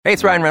Hey,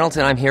 it's Ryan Reynolds,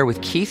 and I'm here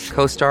with Keith,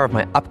 co-star of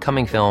my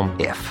upcoming film,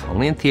 If,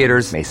 only in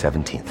theaters May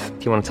 17th.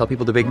 Do you want to tell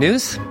people the big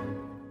news?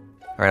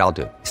 All right, I'll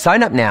do it.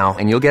 Sign up now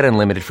and you'll get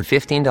unlimited for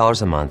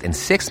 $15 a month and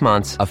 6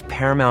 months of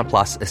Paramount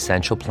Plus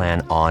Essential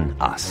Plan on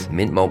us.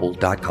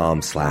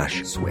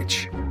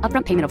 MintMobile.com/switch.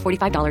 Upfront payment of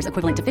 $45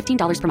 equivalent to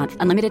 $15 per month.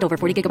 Unlimited over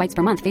 40 gigabytes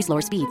per month. Face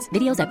lower speeds.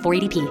 Videos at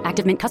 480p.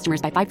 Active Mint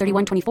customers by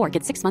 531.24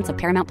 get 6 months of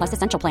Paramount Plus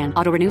Essential Plan.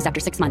 Auto renews after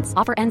 6 months.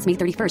 Offer ends May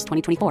 31st,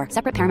 2024.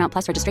 Separate Paramount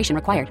Plus registration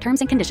required. Terms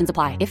and conditions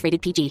apply if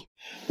rated PG.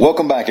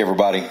 Welcome back,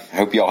 everybody.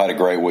 Hope y'all had a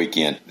great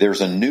weekend.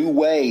 There's a new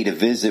way to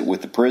visit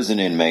with the prison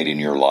inmate in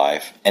your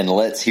life, and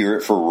let's hear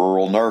it for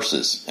rural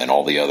nurses and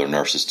all the other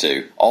nurses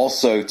too.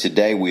 Also,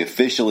 today we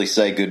officially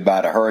say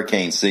goodbye to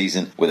hurricane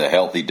season with a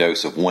healthy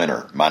dose of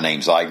winter. My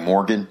name's Ike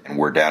Morgan, and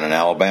we're down in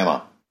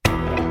Alabama.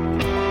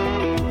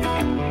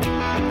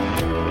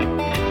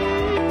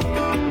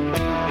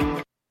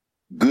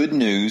 Good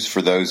news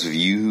for those of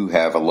you who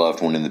have a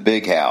loved one in the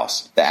big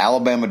house. The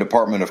Alabama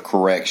Department of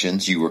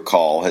Corrections, you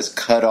recall, has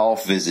cut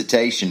off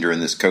visitation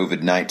during this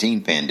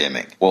COVID-19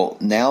 pandemic. Well,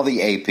 now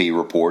the AP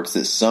reports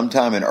that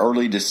sometime in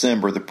early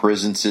December, the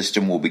prison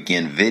system will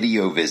begin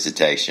video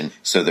visitation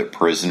so that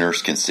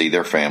prisoners can see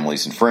their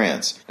families and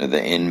friends. Now,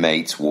 the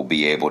inmates will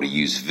be able to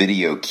use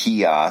video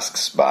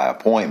kiosks by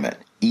appointment.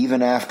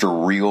 Even after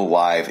real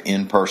live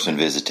in-person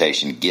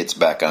visitation gets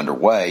back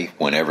underway,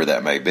 whenever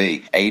that may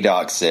be,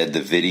 ADOC said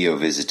the video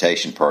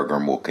visitation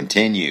program will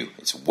continue.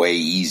 It's way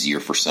easier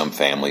for some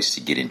families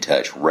to get in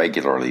touch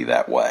regularly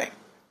that way.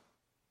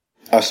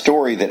 A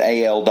story that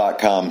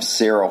AL.com's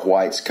Sarah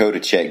White's Coda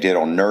Check did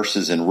on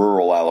nurses in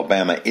rural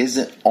Alabama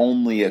isn't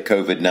only a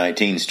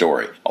COVID-19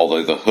 story,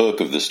 although the hook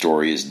of the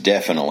story is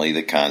definitely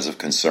the kinds of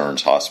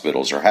concerns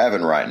hospitals are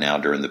having right now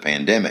during the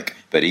pandemic.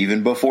 But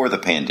even before the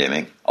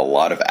pandemic, a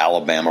lot of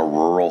Alabama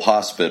rural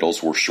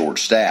hospitals were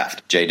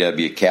short-staffed.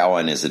 J.W.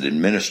 Cowan is an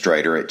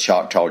administrator at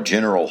Choctaw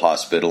General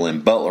Hospital in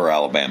Butler,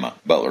 Alabama.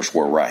 Butler's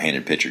where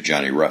right-handed pitcher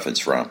Johnny Ruffin's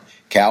from.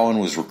 Cowan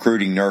was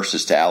recruiting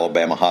nurses to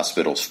Alabama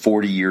hospitals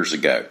 40 years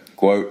ago.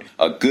 Quote,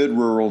 a good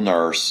rural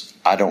nurse,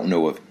 I don't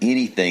know of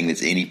anything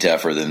that's any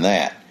tougher than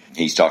that.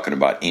 He's talking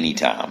about any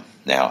time.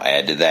 Now,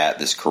 add to that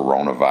this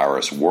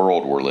coronavirus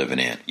world we're living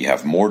in. You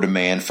have more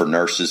demand for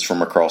nurses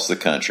from across the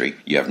country.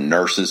 You have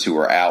nurses who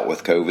are out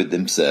with COVID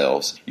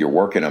themselves. You're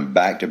working them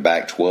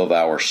back-to-back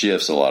 12-hour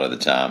shifts a lot of the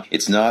time.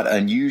 It's not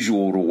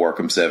unusual to work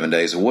them 7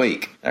 days a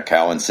week. Now,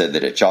 Cowan said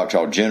that at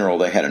Choctaw General,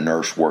 they had a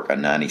nurse work a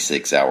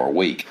 96-hour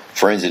week.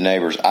 Friends and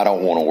neighbors, I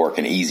don't want to work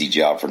an easy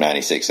job for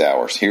 96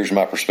 hours. Here's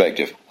my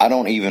perspective. I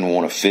don't even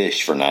want to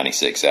fish for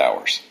 96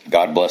 hours.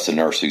 God bless a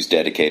nurse who's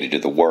dedicated to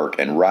the work,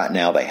 and right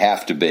now they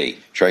have to be.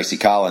 Tracy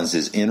Collins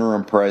is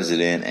interim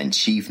president and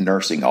chief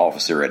nursing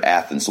officer at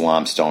Athens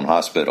Limestone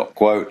Hospital.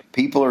 Quote,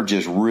 people are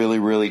just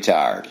really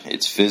tired.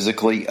 It's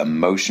physically,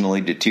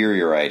 emotionally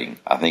deteriorating.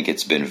 I think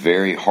it's been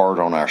very hard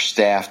on our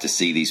staff to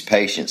see these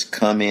patients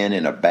come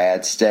in a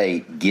bad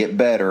state, get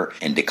better,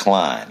 and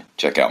decline.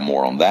 Check out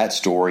more on that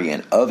story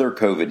and other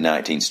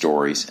COVID-19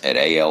 stories at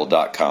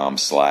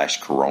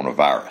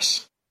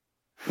al.com/coronavirus.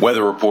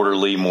 Weather reporter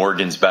Lee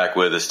Morgan's back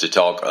with us to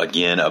talk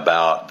again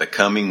about the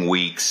coming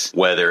week's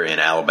weather in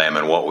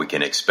Alabama and what we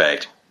can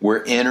expect.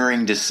 We're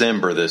entering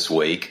December this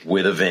week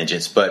with a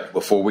vengeance, but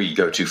before we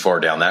go too far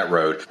down that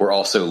road, we're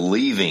also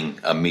leaving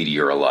a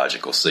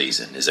meteorological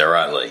season. Is that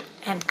right, Lee?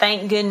 And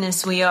thank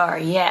goodness we are,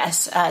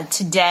 yes.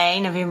 Today,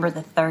 November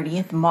the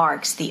 30th,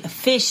 marks the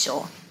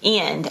official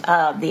end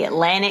of the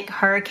Atlantic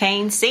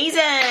hurricane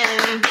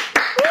season.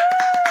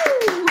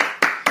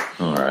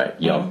 All right,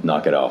 y'all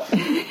knock it off.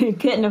 It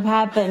couldn't have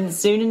happened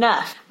soon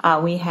enough.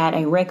 We had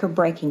a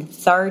record-breaking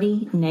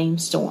 30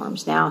 named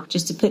storms. Now,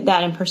 just to put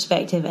that in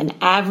perspective, an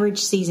average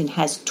season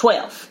has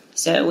 12.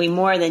 So we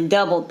more than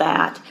doubled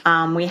that.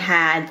 We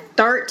had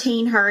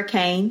 13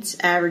 hurricanes.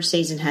 Average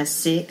season has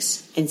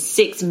 6. And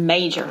 6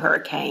 major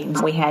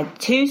hurricanes. We had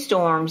 2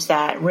 storms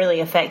that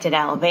really affected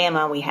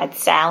Alabama. We had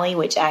Sally,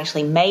 which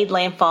actually made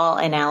landfall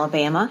in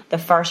Alabama, the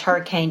first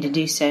hurricane to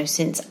do so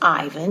since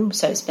Ivan,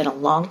 so it's been a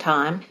long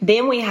time.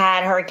 Then we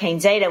had Hurricane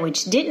Zeta,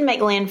 which didn't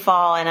make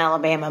landfall in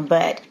Alabama,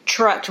 but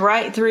trucked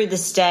right through the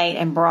state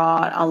and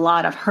brought a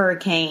lot of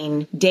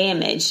hurricane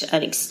damage,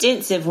 an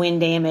extensive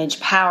wind damage,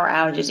 power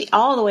outages,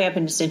 all the way up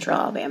into central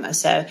Alabama.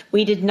 So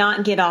we did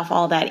not get off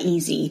all that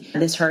easy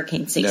this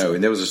hurricane season. No,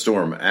 and there was a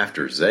storm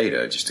after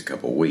Zeta, just a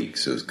couple of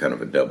weeks. So it was kind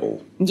of a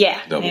double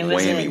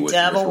whammy with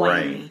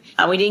rain.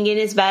 We didn't get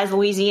as bad as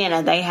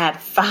Louisiana. They had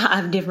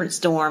 5 different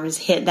storms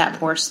hit that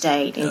poor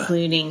state,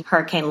 including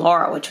Hurricane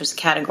Laura, which was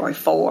Category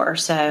 4.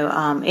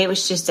 So it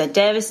was just a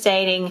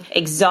devastating,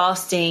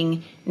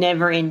 exhausting,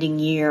 never-ending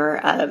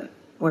year.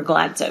 We're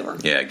glad it's over.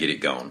 Yeah, get it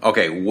going.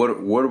 Okay, what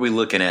are we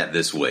looking at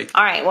this week?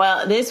 All right,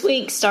 well, this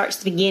week starts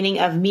the beginning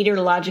of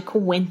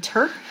meteorological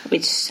winter,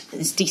 which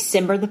is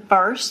December the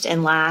 1st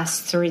and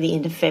lasts through the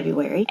end of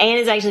February. And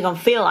it's actually going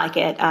to feel like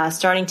it.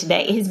 Starting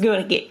today, it's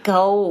going to get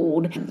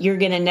cold. You're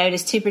going to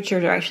notice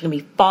temperatures are actually going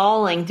to be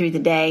falling through the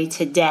day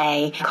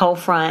today. Cold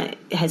front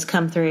has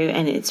come through,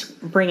 and it's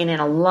bringing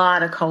in a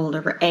lot of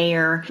colder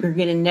air. You're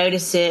going to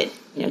notice it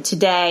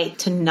today,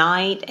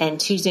 tonight, and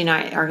Tuesday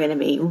night are going to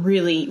be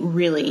really,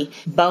 really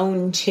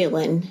bone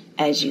chilling,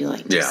 as you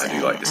like to say. Yeah, I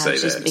do like to say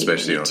that,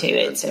 especially on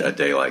a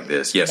day like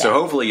this. Yeah, yeah. So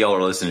hopefully y'all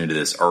are listening to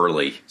this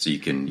early so you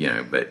can,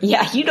 but...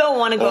 Yeah, you don't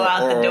want to go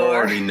out the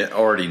door.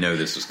 Already know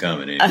this was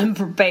coming in.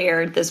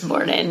 Unprepared this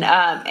morning.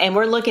 And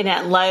we're looking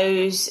at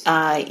lows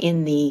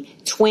in the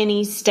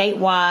 20s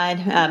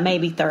statewide,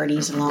 maybe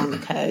 30s along the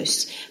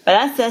coast.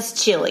 But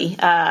that's chilly,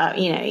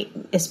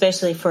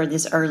 especially for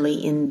this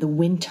early in the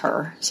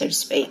winter, so to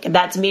speak.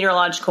 That's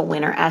meteorological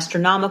winter.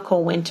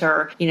 Astronomical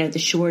winter, the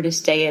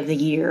shortest day of the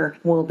year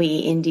will be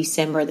in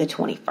December the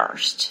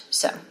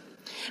 21st.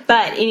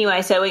 But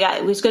anyway, so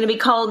it's going to be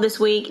cold this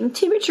week, and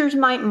temperatures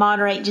might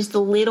moderate just a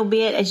little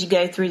bit as you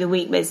go through the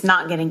week, but it's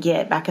not going to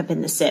get back up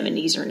in the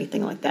 70s or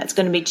anything like that. It's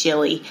going to be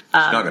chilly. It's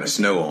not going to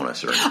snow on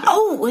us or anything.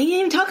 Oh, we didn't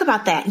even talk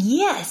about that.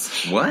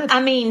 Yes. What?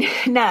 I mean,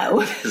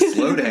 no.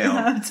 Slow down.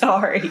 I'm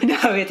sorry.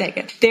 No,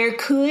 there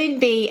could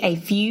be a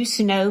few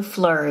snow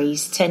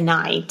flurries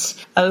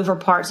tonight over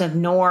parts of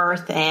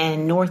north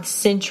and north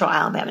central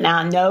Alabama.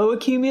 Now, no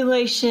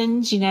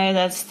accumulations.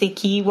 That's the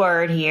key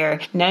word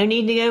here. No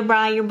need to go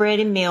buy your bread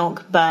and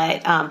milk,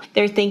 but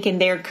they're thinking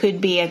there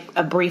could be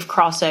a brief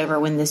crossover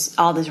when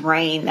all this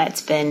rain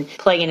that's been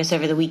plaguing us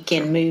over the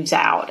weekend moves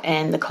out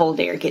and the cold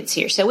air gets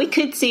here. So we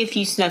could see a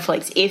few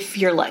snowflakes if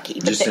you're lucky.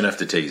 Just enough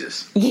to tease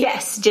us.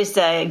 Yes, just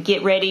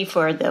get ready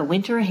for the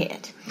winter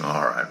ahead.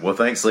 All right. Well,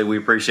 thanks, Lee. We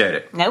appreciate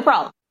it. No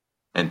problem.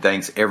 And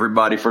thanks,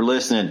 everybody, for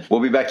listening.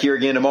 We'll be back here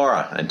again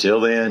tomorrow.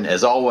 Until then,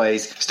 as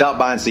always, stop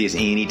by and see us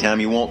anytime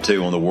you want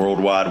to on the World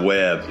Wide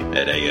Web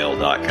at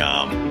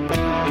AL.com.